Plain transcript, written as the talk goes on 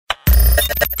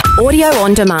Audio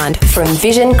on demand from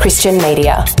Vision Christian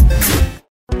Media.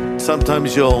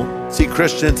 Sometimes you'll see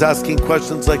Christians asking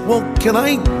questions like, well, can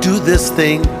I do this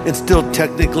thing and still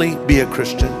technically be a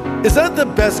Christian? Is that the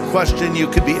best question you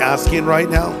could be asking right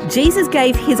now? Jesus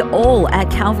gave his all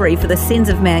at Calvary for the sins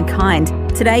of mankind.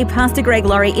 Today, Pastor Greg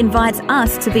Laurie invites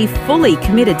us to be fully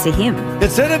committed to him.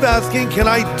 Instead of asking, can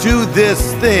I do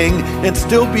this thing and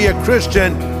still be a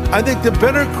Christian? I think the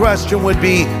better question would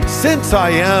be, since I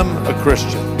am a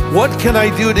Christian, what can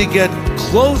I do to get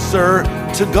closer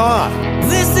to God?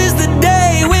 This is the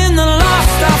day when the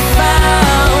lost are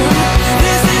found.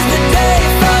 This is the day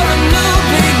for a new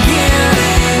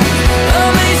beginning.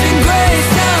 Amazing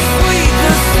grace, how sweet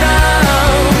the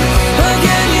sound.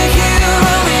 Again you hear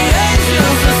all the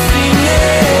angels are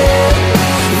singing.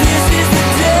 This is the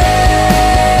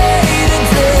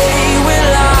day when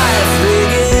life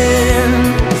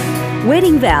begins.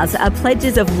 Wedding vows are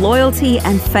pledges of loyalty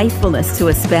and faithfulness to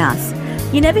a spouse.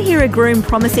 You never hear a groom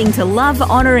promising to love,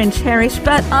 honour and cherish,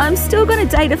 but I'm still going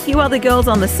to date a few other girls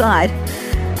on the side.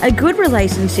 A good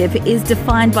relationship is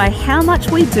defined by how much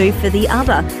we do for the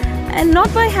other, and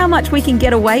not by how much we can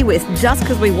get away with just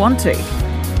because we want to.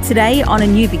 Today on A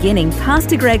New Beginning,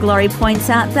 Pastor Greg Laurie points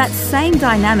out that same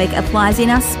dynamic applies in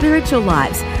our spiritual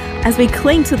lives as we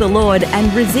cling to the Lord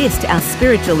and resist our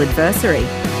spiritual adversary.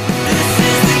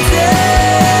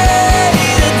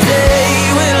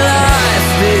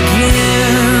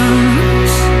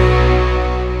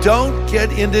 Don't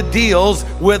get into deals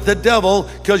with the devil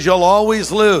because you'll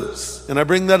always lose. And I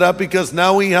bring that up because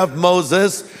now we have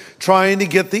Moses trying to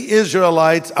get the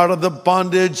Israelites out of the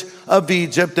bondage of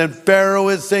Egypt, and Pharaoh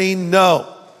is saying no.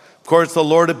 Of course, the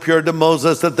Lord appeared to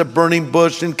Moses at the burning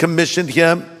bush and commissioned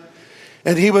him.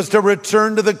 And he was to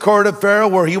return to the court of Pharaoh,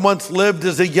 where he once lived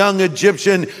as a young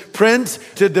Egyptian prince,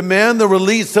 to demand the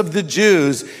release of the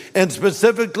Jews, and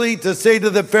specifically to say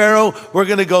to the Pharaoh, we're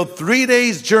going to go 3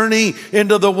 days journey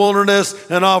into the wilderness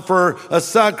and offer a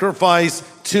sacrifice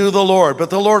to the Lord. But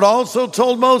the Lord also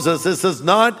told Moses, this is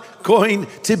not going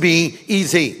to be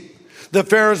easy. The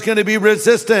Pharaoh is going to be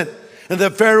resistant, and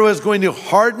the Pharaoh is going to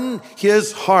harden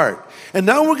his heart. And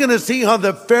now we're going to see how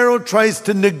the Pharaoh tries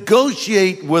to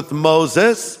negotiate with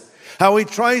Moses, how he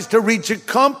tries to reach a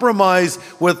compromise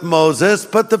with Moses.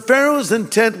 But the Pharaoh's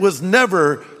intent was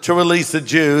never to release the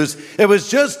Jews. It was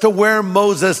just to wear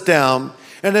Moses down.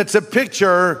 And it's a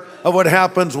picture of what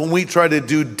happens when we try to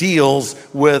do deals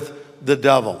with the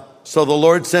devil. So the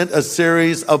Lord sent a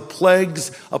series of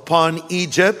plagues upon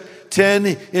Egypt, 10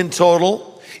 in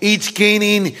total, each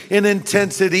gaining in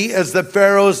intensity as the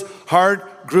Pharaoh's heart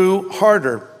grew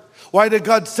harder. Why did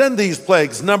God send these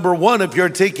plagues? Number one, if you're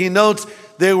taking notes,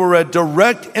 they were a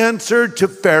direct answer to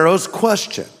Pharaoh's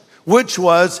question, which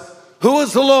was, who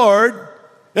is the Lord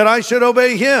that I should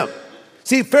obey him?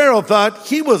 See, Pharaoh thought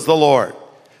he was the Lord.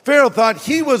 Pharaoh thought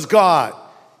he was God.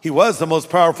 He was the most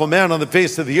powerful man on the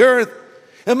face of the earth.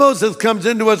 And Moses comes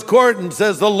into his court and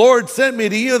says, the Lord sent me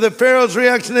to you. The Pharaoh's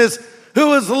reaction is,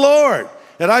 who is the Lord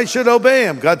that I should obey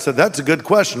him? God said, that's a good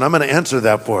question. I'm going to answer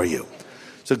that for you.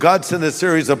 So God sent a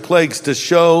series of plagues to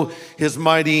show his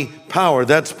mighty power.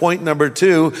 That's point number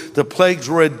two. The plagues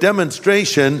were a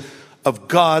demonstration of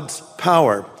God's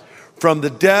power. From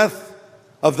the death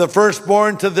of the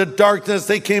firstborn to the darkness,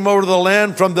 they came over to the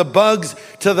land. From the bugs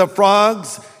to the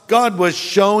frogs, God was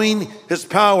showing his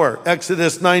power.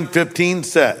 Exodus 9:15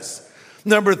 says.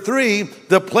 Number three,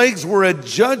 the plagues were a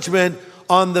judgment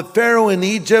on the Pharaoh in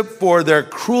Egypt for their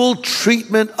cruel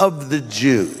treatment of the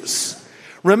Jews.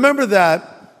 Remember that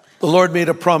the Lord made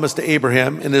a promise to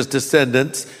Abraham and his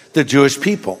descendants, the Jewish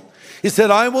people. He said,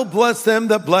 I will bless them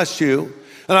that bless you,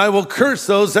 and I will curse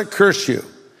those that curse you.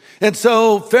 And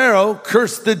so Pharaoh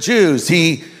cursed the Jews.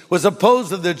 He was opposed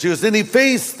to the Jews, and he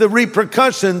faced the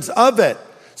repercussions of it.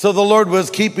 So the Lord was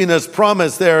keeping his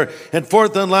promise there. And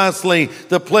fourth and lastly,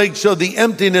 the plague showed the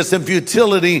emptiness and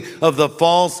futility of the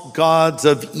false gods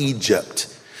of Egypt.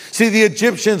 See, the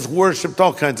Egyptians worshipped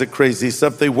all kinds of crazy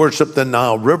stuff. They worshipped the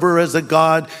Nile River as a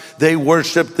god. They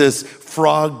worshipped this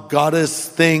frog goddess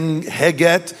thing,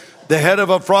 Heget, the head of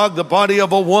a frog, the body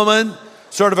of a woman,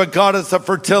 sort of a goddess of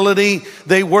fertility.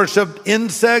 They worshipped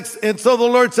insects. And so the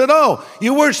Lord said, oh,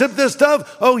 you worship this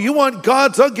stuff? Oh, you want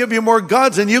gods? I'll give you more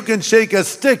gods and you can shake a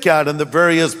stick out. And the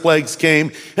various plagues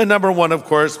came. And number one, of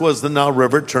course, was the Nile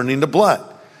River turning to blood.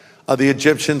 The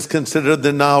Egyptians considered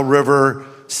the Nile River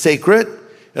sacred.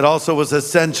 It also was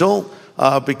essential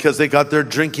because they got their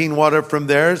drinking water from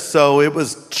there. So it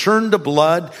was turned to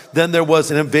blood. Then there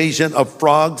was an invasion of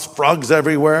frogs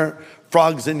everywhere.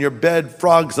 Frogs in your bed,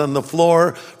 frogs on the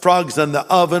floor, frogs in the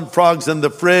oven, frogs in the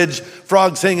fridge,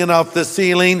 frogs hanging off the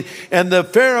ceiling. And the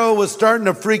Pharaoh was starting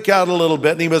to freak out a little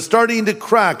bit, and he was starting to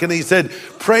crack. And he said,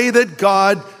 pray that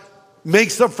God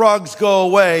makes the frogs go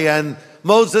away. And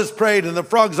Moses prayed, and the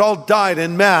frogs all died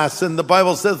in mass. And the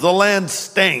Bible says the land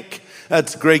stank.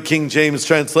 That's great King James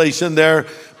translation there.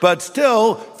 But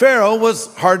still, Pharaoh was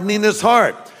hardening his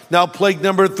heart. Now, plague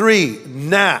number 3,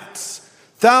 gnats.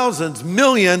 Thousands,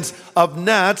 millions of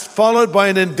gnats, followed by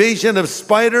an invasion of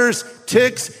spiders,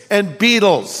 ticks, and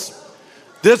beetles.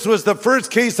 This was the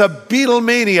first case of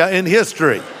Beatlemania in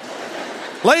history.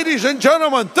 Ladies and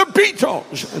gentlemen, the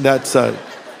Beatles. That's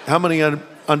how many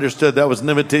understood that was an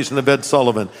imitation of Ed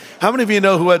Sullivan? How many of you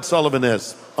know who Ed Sullivan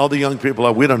is? All the young people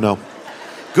are, we don't know.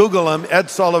 Google him, Ed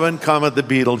Sullivan, comma, the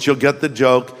Beatles. You'll get the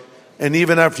joke. And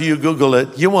even after you Google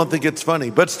it, you won't think it's funny.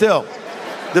 But still,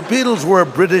 the Beatles were a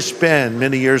British band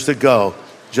many years ago.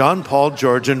 John, Paul,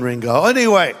 George, and Ringo.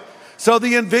 Anyway, so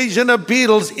the invasion of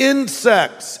beetles,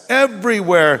 insects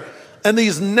everywhere, and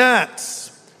these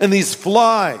gnats and these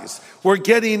flies were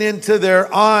getting into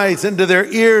their eyes, into their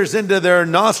ears, into their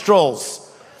nostrils.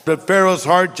 But Pharaoh's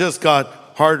heart just got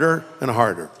harder and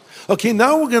harder. Okay,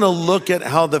 now we're going to look at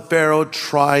how the Pharaoh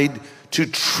tried to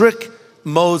trick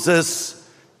Moses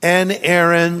and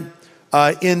Aaron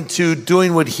into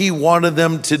doing what he wanted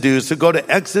them to do. So go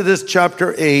to Exodus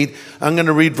chapter 8. I'm going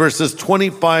to read verses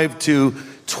 25 to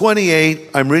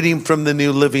 28. I'm reading from the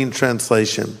New Living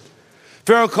Translation.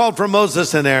 Pharaoh called for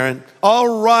Moses and Aaron.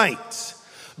 All right,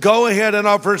 go ahead and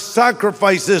offer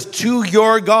sacrifices to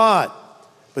your God.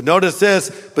 But notice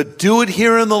this, but do it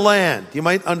here in the land. You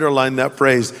might underline that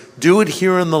phrase, do it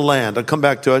here in the land. I'll come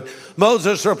back to it.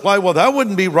 Moses replied, well, that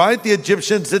wouldn't be right. The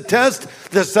Egyptians detest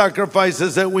the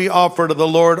sacrifices that we offer to the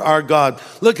Lord our God.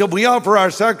 Look, if we offer our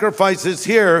sacrifices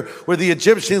here where the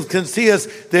Egyptians can see us,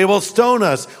 they will stone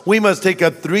us. We must take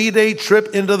a 3-day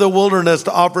trip into the wilderness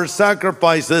to offer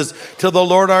sacrifices to the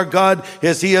Lord our God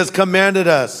as he has commanded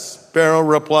us. Pharaoh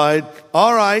replied,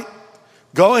 all right,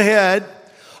 go ahead.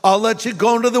 I'll let you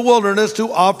go into the wilderness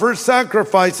to offer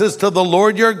sacrifices to the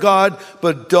Lord your God,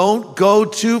 but don't go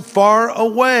too far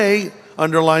away.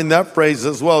 Underline that phrase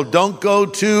as well. Don't go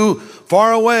too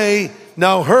far away.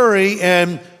 Now hurry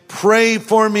and pray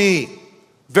for me.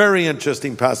 Very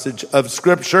interesting passage of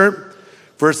scripture.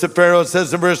 First, the Pharaoh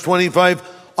says in verse 25,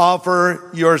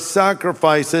 offer your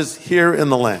sacrifices here in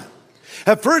the land.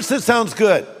 At first, it sounds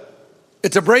good.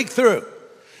 It's a breakthrough.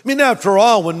 I mean, after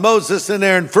all, when Moses and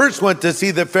Aaron first went to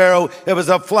see the Pharaoh, it was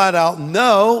a flat out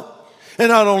no. And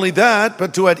not only that,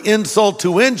 but to add insult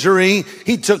to injury,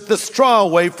 he took the straw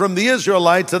away from the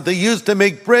Israelites that they used to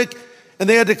make brick, and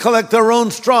they had to collect their own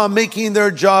straw, making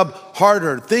their job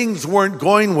harder. Things weren't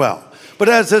going well. But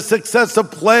as the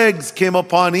successive plagues came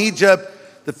upon Egypt,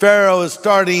 the Pharaoh is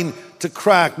starting to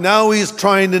crack. Now he's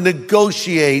trying to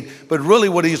negotiate, but really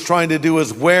what he's trying to do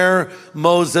is wear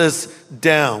Moses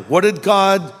down. What did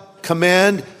God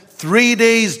command? 3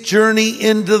 days journey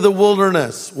into the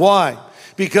wilderness. Why?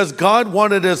 Because God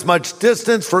wanted as much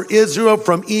distance for Israel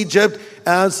from Egypt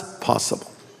as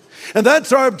possible. And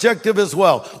that's our objective as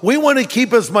well. We want to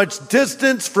keep as much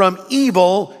distance from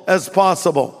evil as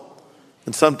possible.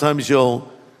 And sometimes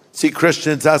you'll see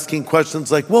Christians asking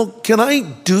questions like, well, can I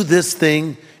do this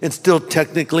thing and still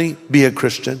technically be a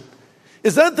Christian?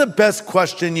 Is that the best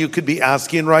question you could be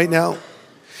asking right now?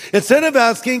 Instead of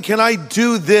asking, can I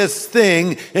do this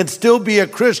thing and still be a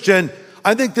Christian?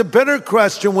 I think the better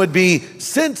question would be,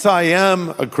 since I am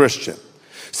a Christian,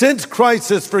 since Christ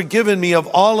has forgiven me of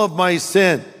all of my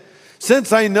sin,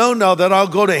 since I know now that I'll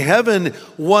go to heaven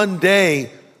one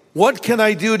day, what can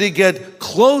I do to get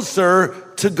closer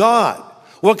to God?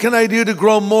 What can I do to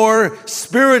grow more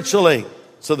spiritually?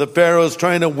 So the Pharaoh is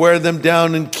trying to wear them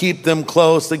down and keep them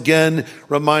close. Again,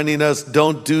 reminding us,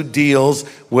 don't do deals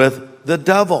with the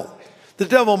devil. The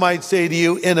devil might say to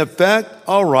you, in effect,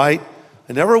 all right,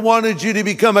 I never wanted you to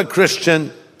become a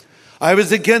Christian. I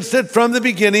was against it from the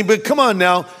beginning, but come on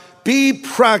now, be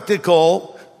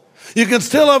practical. You can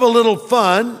still have a little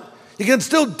fun. You can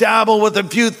still dabble with a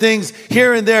few things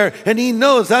here and there. And he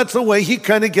knows that's the way he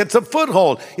kind of gets a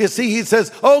foothold. You see, he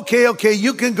says, okay,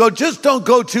 you can go, just don't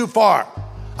go too far.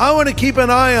 I want to keep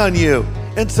an eye on you.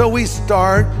 And so we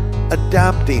start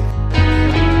adapting.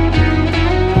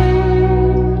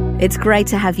 It's great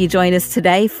to have you join us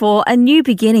today for A New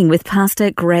Beginning with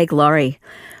Pastor Greg Laurie.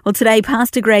 Well, today,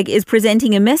 Pastor Greg is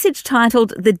presenting a message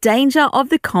titled The Danger of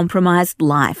the Compromised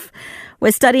Life.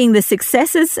 We're studying the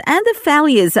successes and the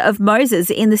failures of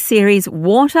Moses in the series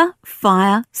Water,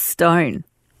 Fire, Stone.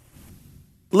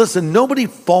 Listen, nobody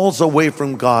falls away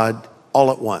from God all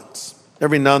at once.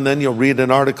 Every now and then you'll read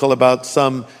an article about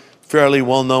some fairly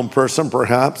well-known person,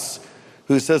 perhaps,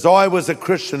 who says, oh, I was a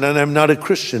Christian and I'm not a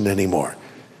Christian anymore.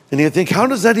 And you think, how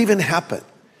does that even happen?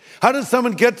 How does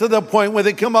someone get to the point where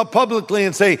they come up publicly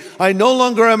and say, I no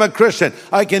longer am a Christian?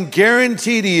 I can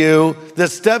guarantee to you the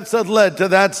steps that led to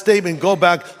that statement go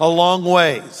back a long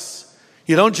ways.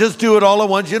 You don't just do it all at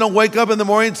once. You don't wake up in the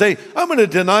morning and say, I'm going to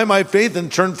deny my faith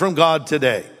and turn from God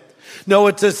today. No,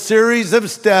 it's a series of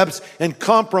steps and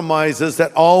compromises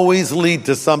that always lead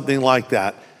to something like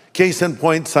that. Case in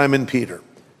point, Simon Peter.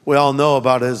 We all know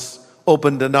about his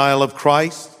open denial of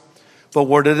Christ. But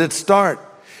where did it start?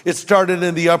 It started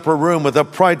in the upper room with a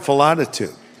prideful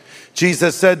attitude.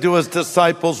 Jesus said to his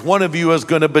disciples, one of you is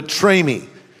going to betray me,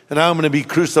 and I'm going to be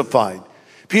crucified.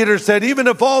 Peter said, even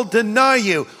if I'll deny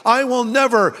you, I will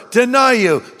never deny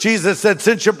you. Jesus said,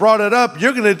 since you brought it up,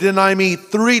 you're going to deny me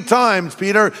 3 times,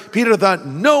 Peter. Peter thought,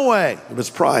 no way. It was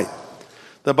pride.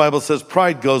 The Bible says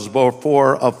pride goes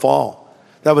before a fall.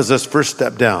 That was his first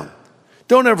step down.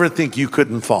 Don't ever think you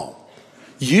couldn't fall.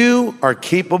 You are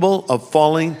capable of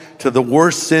falling to the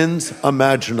worst sins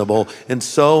imaginable, and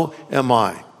so am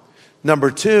I. Number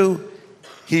 2,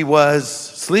 he was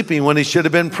sleeping when he should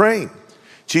have been praying.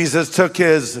 Jesus took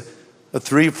his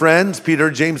 3 friends,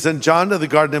 Peter, James, and John, to the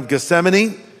Garden of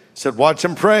Gethsemane. He said, watch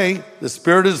them pray. The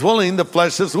spirit is willing, the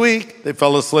flesh is weak. They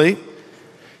fell asleep.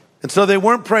 And so they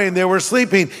weren't praying, they were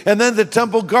sleeping. And then the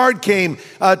temple guard came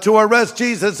to arrest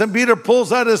Jesus, and Peter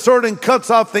pulls out his sword and cuts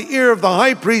off the ear of the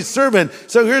high priest's servant.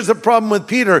 So here's the problem with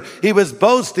Peter. He was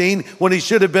boasting when he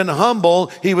should have been humble.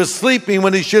 He was sleeping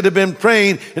when he should have been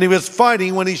praying. And he was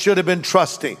fighting when he should have been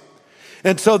trusting.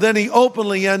 And so then he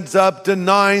openly ends up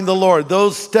denying the Lord.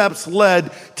 Those steps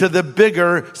led to the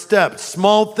bigger steps.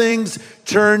 Small things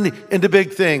turn into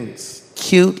big things.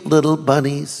 Cute little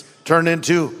bunnies turn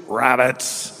into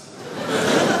rabbits.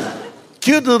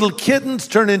 Cute little kittens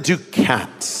turn into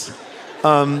cats.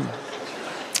 I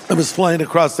was flying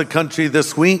across the country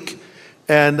this week,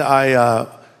 and I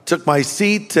took my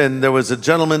seat, and there was a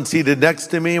gentleman seated next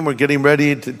to me, and we're getting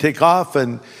ready to take off.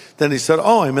 And then he said,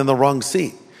 oh, I'm in the wrong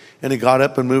seat. And he got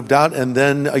up and moved out. And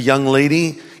then a young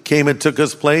lady came and took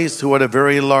his place who had a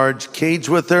very large cage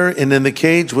with her. And in the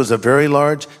cage was a very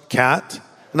large cat.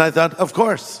 And I thought, of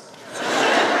course,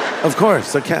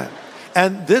 a cat.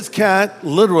 And this cat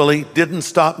literally didn't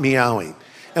stop meowing.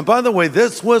 And by the way,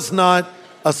 this was not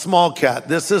a small cat.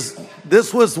 This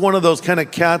was one of those kind of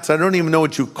cats, I don't even know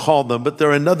what you call them, but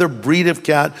they're another breed of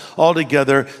cat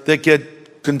altogether that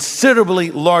get considerably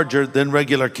larger than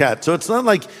regular cats. So it's not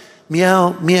like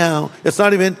meow, meow. It's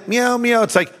not even meow, meow.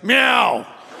 It's like meow.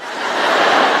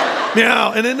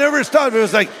 Meow. And it never stopped. It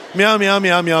was like meow, meow,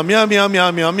 meow, meow, meow, meow,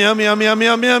 meow, meow, meow, meow, meow,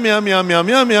 meow, meow, meow, meow, meow,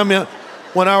 meow, meow, meow.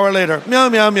 1 hour later, meow,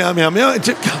 meow, meow, meow, meow. It's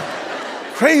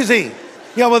crazy.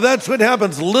 Yeah, well, that's what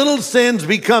happens. Little sins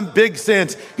become big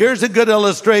sins. Here's a good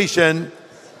illustration.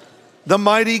 The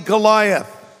mighty Goliath.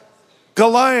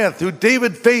 Goliath, who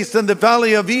David faced in the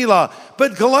valley of Elah.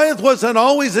 But Goliath wasn't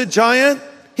always a giant.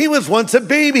 He was once a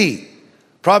baby.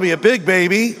 Probably a big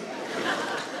baby.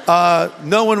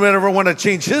 No one would ever want to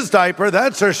change his diaper,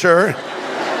 that's for sure.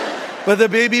 But the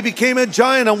baby became a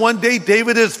giant. And one day,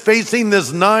 David is facing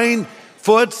this 9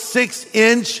 foot,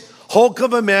 6-inch hulk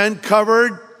of a man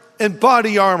covered in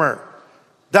body armor.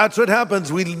 That's what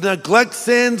happens. We neglect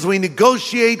sins. We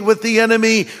negotiate with the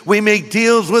enemy. We make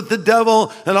deals with the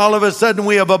devil. And all of a sudden,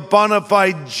 we have a bona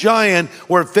fide giant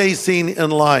we're facing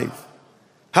in life.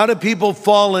 How do people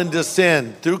fall into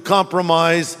sin? Through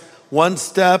compromise, one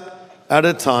step at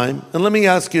a time. And let me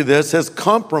ask you this. Has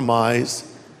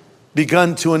compromise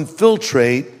begun to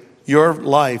infiltrate your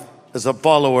life as a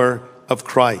follower of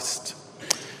Christ?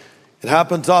 It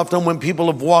happens often when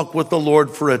people have walked with the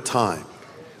Lord for a time.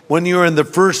 When you're in the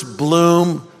first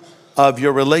bloom of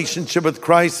your relationship with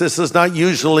Christ, this is not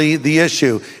usually the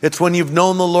issue. It's when you've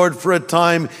known the Lord for a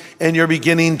time and you're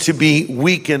beginning to be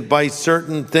weakened by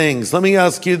certain things. Let me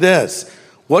ask you this.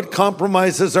 What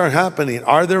compromises are happening?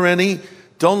 Are there any?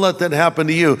 Don't let that happen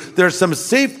to you. There's some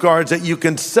safeguards that you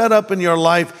can set up in your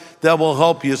life that will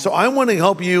help you. So I want to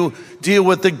help you deal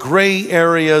with the gray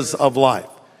areas of life.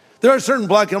 There are certain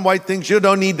black and white things you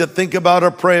don't need to think about or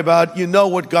pray about. You know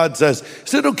what God says.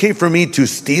 Is it okay for me to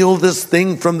steal this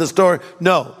thing from the store?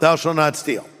 No, thou shalt not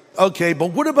steal. Okay,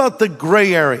 but what about the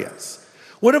gray areas?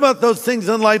 What about those things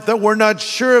in life that we're not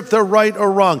sure if they're right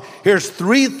or wrong? Here's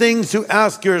 3 things to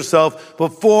ask yourself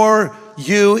before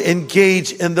you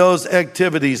engage in those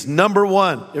activities. Number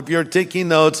 1, if you're taking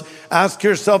notes, ask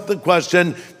yourself the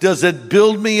question, does it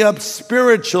build me up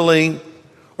spiritually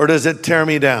or does it tear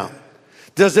me down?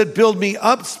 Does it build me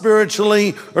up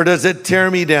spiritually or does it tear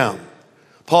me down?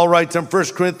 Paul writes in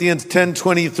 1 Corinthians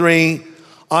 10:23,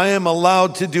 I am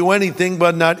allowed to do anything,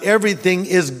 but not everything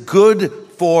is good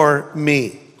for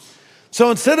me.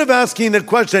 So instead of asking the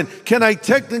question, can I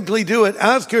technically do it?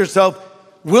 Ask yourself,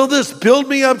 will this build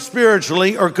me up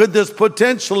spiritually, or could this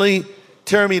potentially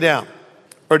tear me down?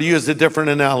 Or to use a different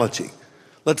analogy,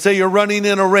 let's say you're running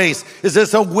in a race. Is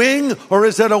this a wing or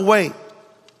is it a weight?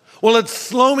 Well, it's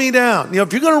slow me down.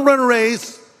 If you're going to run a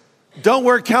race, don't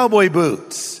wear cowboy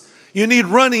boots. You need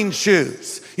running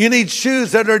shoes. You need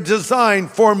shoes that are designed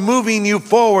for moving you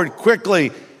forward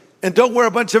quickly. And don't wear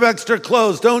a bunch of extra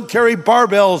clothes. Don't carry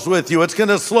barbells with you. It's going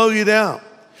to slow you down.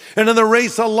 And in the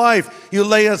race of life, you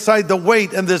lay aside the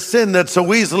weight and the sin that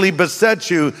so easily besets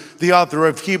you. The author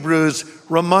of Hebrews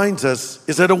reminds us,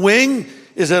 is it a wing?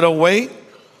 Is it a weight?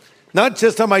 Not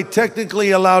just am I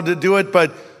technically allowed to do it,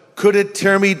 but could it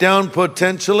tear me down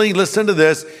potentially? Listen to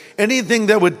this. Anything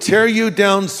that would tear you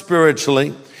down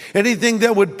spiritually, anything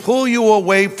that would pull you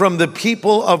away from the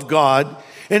people of God,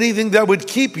 anything that would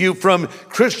keep you from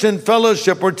Christian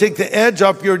fellowship or take the edge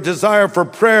off your desire for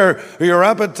prayer or your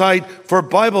appetite for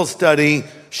Bible study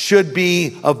should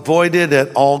be avoided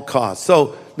at all costs.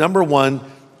 So, number one,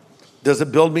 does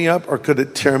it build me up or could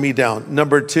it tear me down?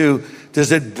 Number two,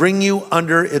 does it bring you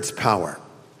under its power?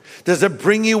 Does it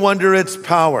bring you under its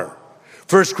power?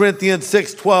 1 Corinthians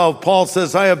 6:12, Paul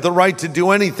says, I have the right to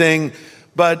do anything,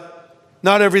 but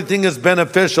not everything is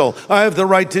beneficial. I have the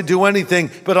right to do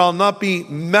anything, but I'll not be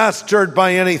mastered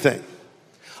by anything.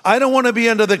 I don't want to be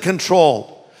under the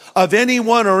control of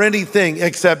anyone or anything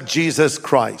except Jesus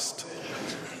Christ.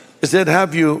 Does it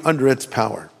have you under its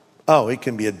power? Oh, it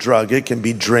can be a drug. It can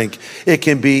be drink. It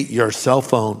can be your cell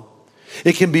phone.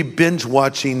 It can be binge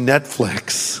watching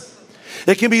Netflix.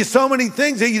 It can be so many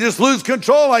things that you just lose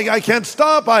control. I can't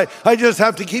stop. I just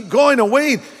have to keep going. And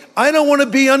wait, I don't want to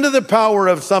be under the power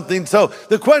of something. So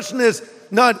the question is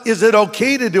not, is it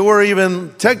okay to do or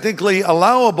even technically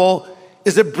allowable?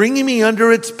 Is it bringing me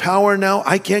under its power now?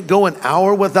 I can't go an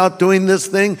hour without doing this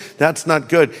thing. That's not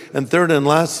good. And third and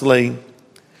lastly,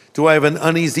 do I have an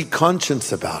uneasy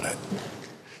conscience about it?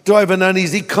 Do I have an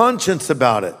uneasy conscience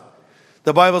about it?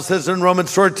 The Bible says in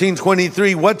Romans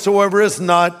 14:23, whatsoever is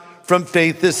not from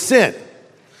faith is sin.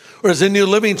 Or as the New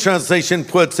Living Translation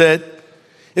puts it,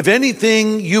 if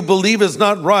anything you believe is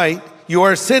not right, you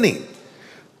are sinning.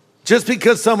 Just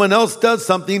because someone else does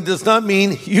something does not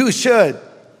mean you should,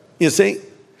 you see?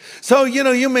 So,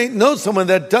 you may know someone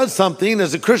that does something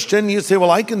as a Christian. You say,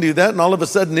 well, I can do that. And all of a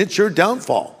sudden it's your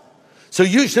downfall. So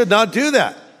you should not do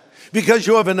that because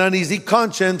you have an uneasy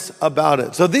conscience about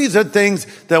it. So these are things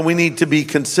that we need to be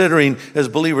considering as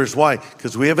believers. Why?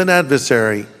 Because we have an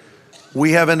adversary.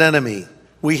 We have an enemy.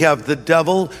 We have the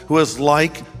devil who is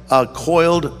like a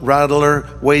coiled rattler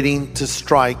waiting to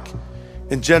strike.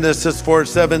 And Genesis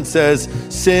 4:7 says,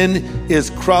 sin is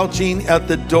crouching at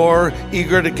the door,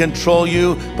 eager to control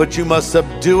you, but you must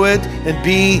subdue it and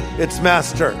be its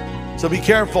master. So be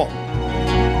careful.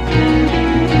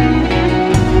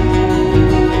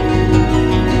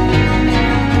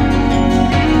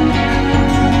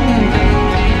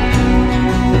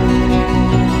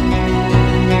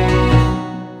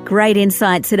 Great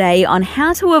insight today on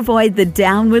how to avoid the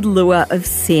downward lure of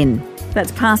sin. That's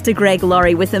Pastor Greg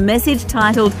Laurie with a message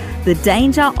titled, The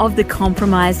Danger of the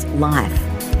Compromised Life.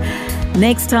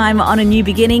 Next time on A New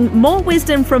Beginning, more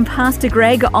wisdom from Pastor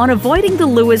Greg on avoiding the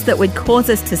lures that would cause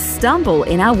us to stumble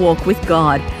in our walk with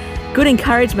God. Good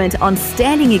encouragement on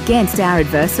standing against our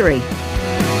adversary.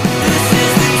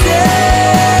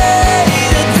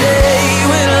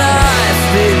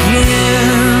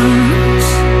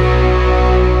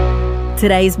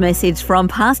 Today's message from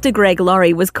Pastor Greg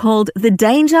Laurie was called The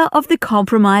Danger of the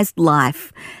Compromised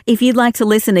Life. If you'd like to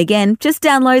listen again, just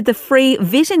download the free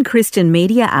Vision Christian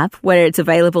Media app where it's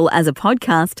available as a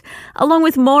podcast, along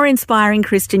with more inspiring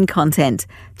Christian content.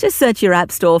 Just search your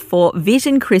app store for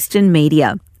Vision Christian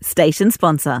Media. Station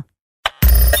sponsor.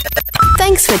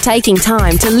 Thanks for taking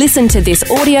time to listen to this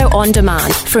audio on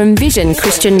demand from Vision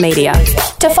Christian Media.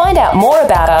 To find out more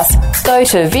about us, go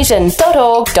to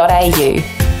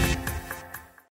vision.org.au.